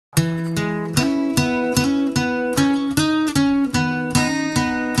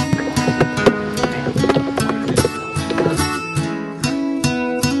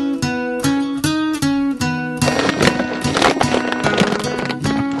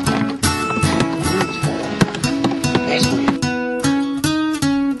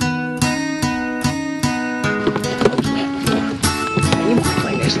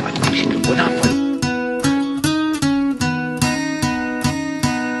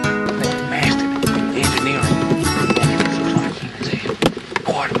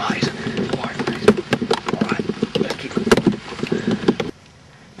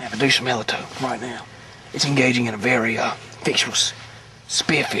Do some melatonin right now. It's engaging in a very vicious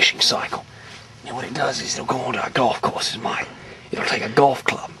spearfishing cycle. And what it does is it'll go onto our golf courses, mate. It'll take a golf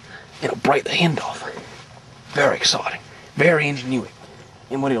club, it'll break the end off. Very exciting, very ingenuity.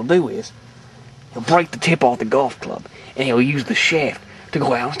 And what he'll do is he'll break the tip off the golf club and he'll use the shaft to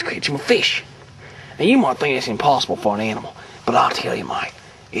go out and catch him a fish. Now you might think it's impossible for an animal, but I'll tell you, mate,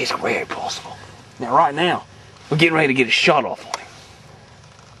 it's very possible. Now right now, we're getting ready to get a shot off on him.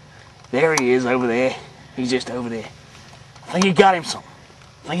 There he is over there. He's just over there. I think he got him something.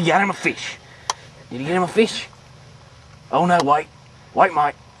 I think he got him a fish. Did he get him a fish? Oh no, wait. Wait,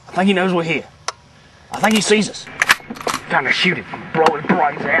 mate. I think he knows we're here. I think he sees us. Time to shoot him. Blow his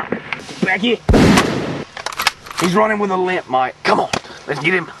brains out. Get back here. He's running with a limp, mate. Come on. Let's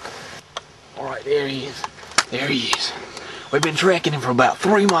get him. Alright, there he is. There he is. We've been tracking him for about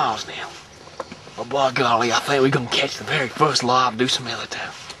 3 miles now. But by golly, I think we're going to catch the very first live do some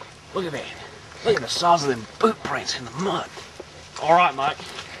melatonin. Look at that. Look at the size of them boot prints in the mud. All right, Mike.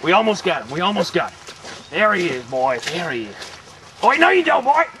 We almost got him. We almost got him. There he is, boys. There he is. Oh, wait, no you don't,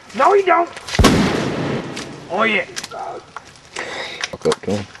 boy. No you don't. Oh, yeah. Walk up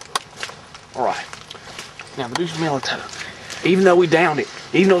to him. All right. Now, the deuce melatonin, even though we downed it,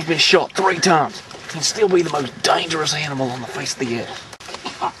 even though it's been shot 3 times, it can still be the most dangerous animal on the face of the earth.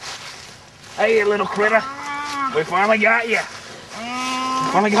 Hey, little critter. We finally got you.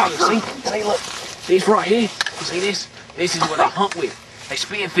 Finally got him. See, look, this right here. You see this? This is what they hunt with. They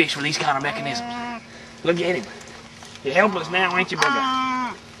spearfish with these kind of mechanisms. Look at him. You're helpless now, ain't you,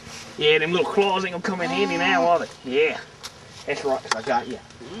 bugger? Yeah, them little claws ain't gonna come in handy now, are they? Yeah, that's right. I got you.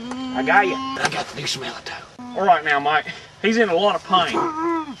 I got you. I got the new melatonin. All right now, Mike. He's in a lot of pain,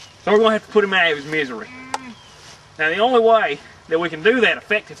 so we're gonna have to put him out of his misery. Now, the only way that we can do that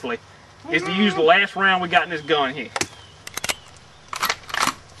effectively is to use the last round we got in this gun here.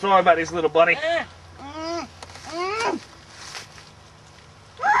 Sorry about this, little buddy.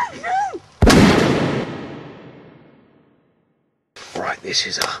 Right, this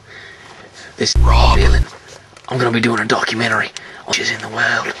is raw dealing. I'm gonna be doing a documentary on what is in the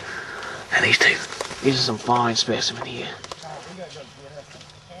world. And these are some fine specimens here.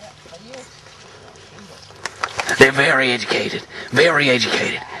 They're very educated,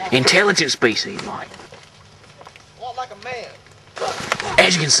 intelligent species, Mike. Walk like a man.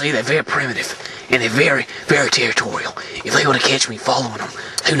 As you can see, they're very primitive, and they're very, very territorial. If they were to catch me following them,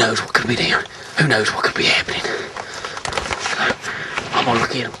 who knows what could be down? Who knows what could be happening? I'm gonna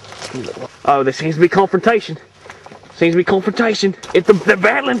look at them. Oh, there seems to be confrontation. Seems to be confrontation. They're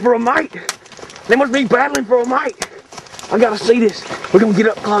battling for a mate. They must be battling for a mate. I gotta see this. We're gonna get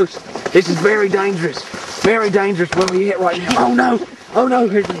up close. This is very dangerous. Very dangerous where we're at right now. Oh no! Oh no,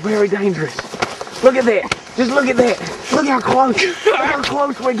 this is very dangerous. Look at that. Just look at that. Look how close. Look how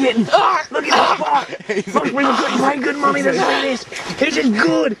close we're getting. Look at the spot. Most people couldn't pay good money to see this. This is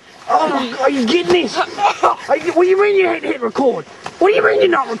good. Oh, are you getting this? What do you mean you hadn't hit record? What do you mean you're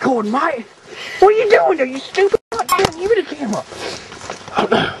not recording, mate? What are you doing? Are you stupid? Give me the camera. Oh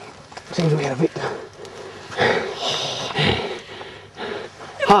no. Seems we had a victim.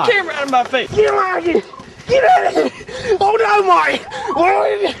 Get the camera out of my face. Get out of here. Get out of here. Oh no, Mike.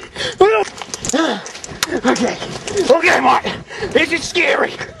 Okay. Okay, Mike. This is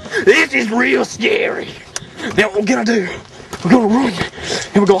scary. This is real scary. Now what we're gonna do, we're gonna run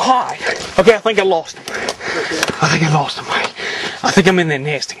and we're gonna hide. Okay, I think I lost him. I think I lost him, Mike. I think I'm in their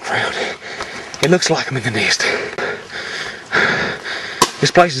nesting ground. It looks like I'm in the nest.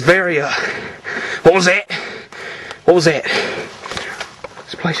 This place is very, what was that? What was that?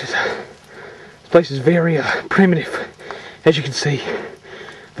 This place is very, primitive. As you can see,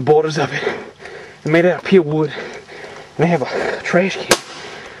 the borders of it, they're made out of pure wood. And they have a trash can.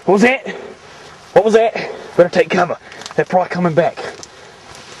 What was that? What was that? Better take cover. They're probably coming back.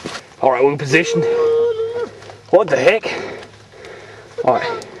 Alright, we're in position. What the heck?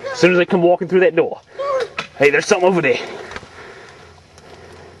 Alright, as soon as they come walking through that door. Hey, there's something over there.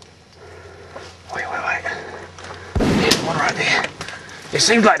 Wait. There's one right there.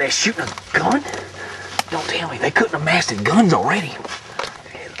 seems like they're shooting a gun. Don't tell me, they couldn't have mastered guns already.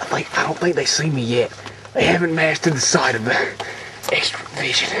 I don't think they see me yet. They haven't mastered the sight of the extra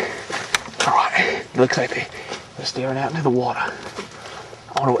vision. Alright, looks like they're staring out into the water.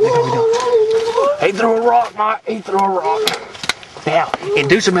 I wonder what they're going to be doing. He threw a rock, Mike. He threw a rock. Now, in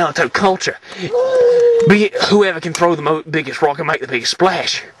Dusamelato culture, be it whoever can throw the biggest rock and make the biggest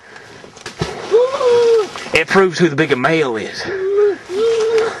splash. It proves who the bigger male is.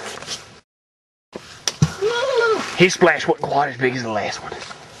 His splash wasn't quite as big as the last one.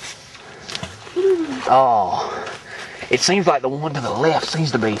 Oh, it seems like the one to the left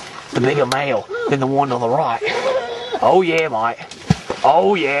seems to be the bigger male than the one to the right. Oh yeah, Mike.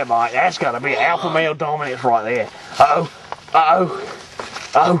 Oh yeah, Mike. That's got to be alpha male dominance right there. Uh-oh.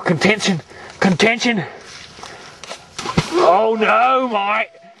 Uh-oh. Uh-oh, contention. Contention. Oh no,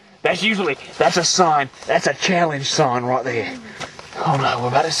 Mike. That's a sign. That's a challenge sign right there. Oh no, we're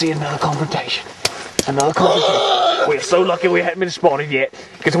about to see another confrontation. Another confrontation. We are so lucky we haven't been spotted yet.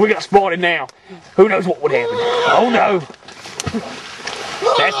 Because if we got spotted now, who knows what would happen. Oh no.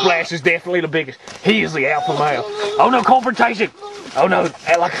 That splash is definitely the biggest. He is the alpha male. Oh no, confrontation. Oh no,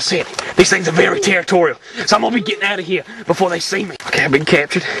 like I said, these things are very territorial. So I'm going to be getting out of here before they see me. Okay, I've been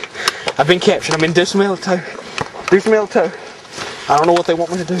captured. I'm in Dusamelato. I don't know what they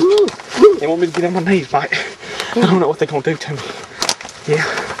want me to do. They want me to get on my knees, Mike. I don't know what they're going to do to me. Yeah,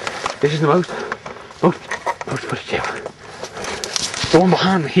 this is the most pushed out. The one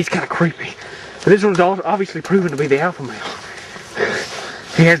behind me, he's kind of creepy. But this one's obviously proven to be the alpha male.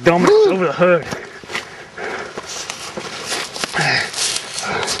 He has dominance over the herd.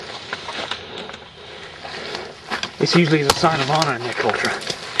 This usually is a sign of honor in their culture.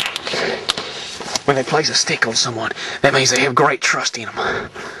 When they place a stick on someone, that means they have great trust in them.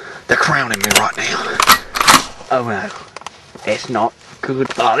 They're crowning me right now. Oh no, that's not good.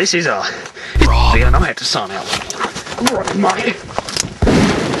 Oh, this is a gun. I'm gonna have to sign out. Right, Mike.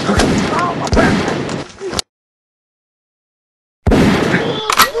 Oh, my back.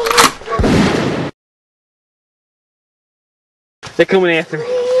 They're coming after me.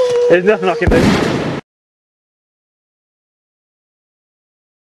 There's nothing I can do.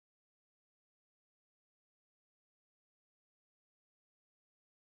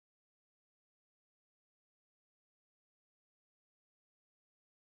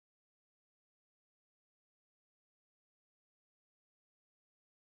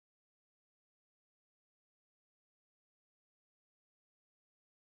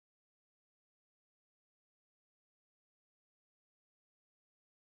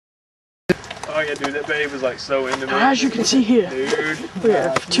 Oh yeah, dude, that babe was like so into me. As you can see here, Dude. we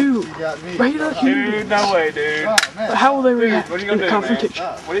have two regular human Dude, beings. no way, dude. How will they react What are you in gonna the do, confrontation?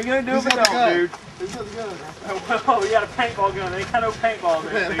 man? What are you gonna do if it don't, dude? Oh, you got a paintball gun. They ain't got no paintballs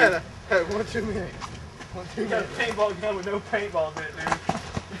in it, dude. Hey, 1 2 minutes. 1 2 You got a minutes. paintball gun with no paintballs in it, dude.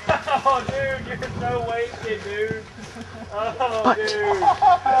 Oh, dude, you're so wasted, dude. Oh, dude.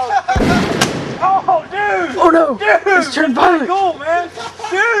 Oh, dude. Oh no! Dude, It's turned that's violent! not cool, man.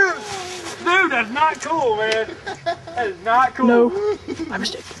 Dude, that's not cool, man. That is not cool. No, my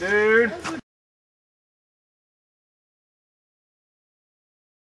mistake. Dude.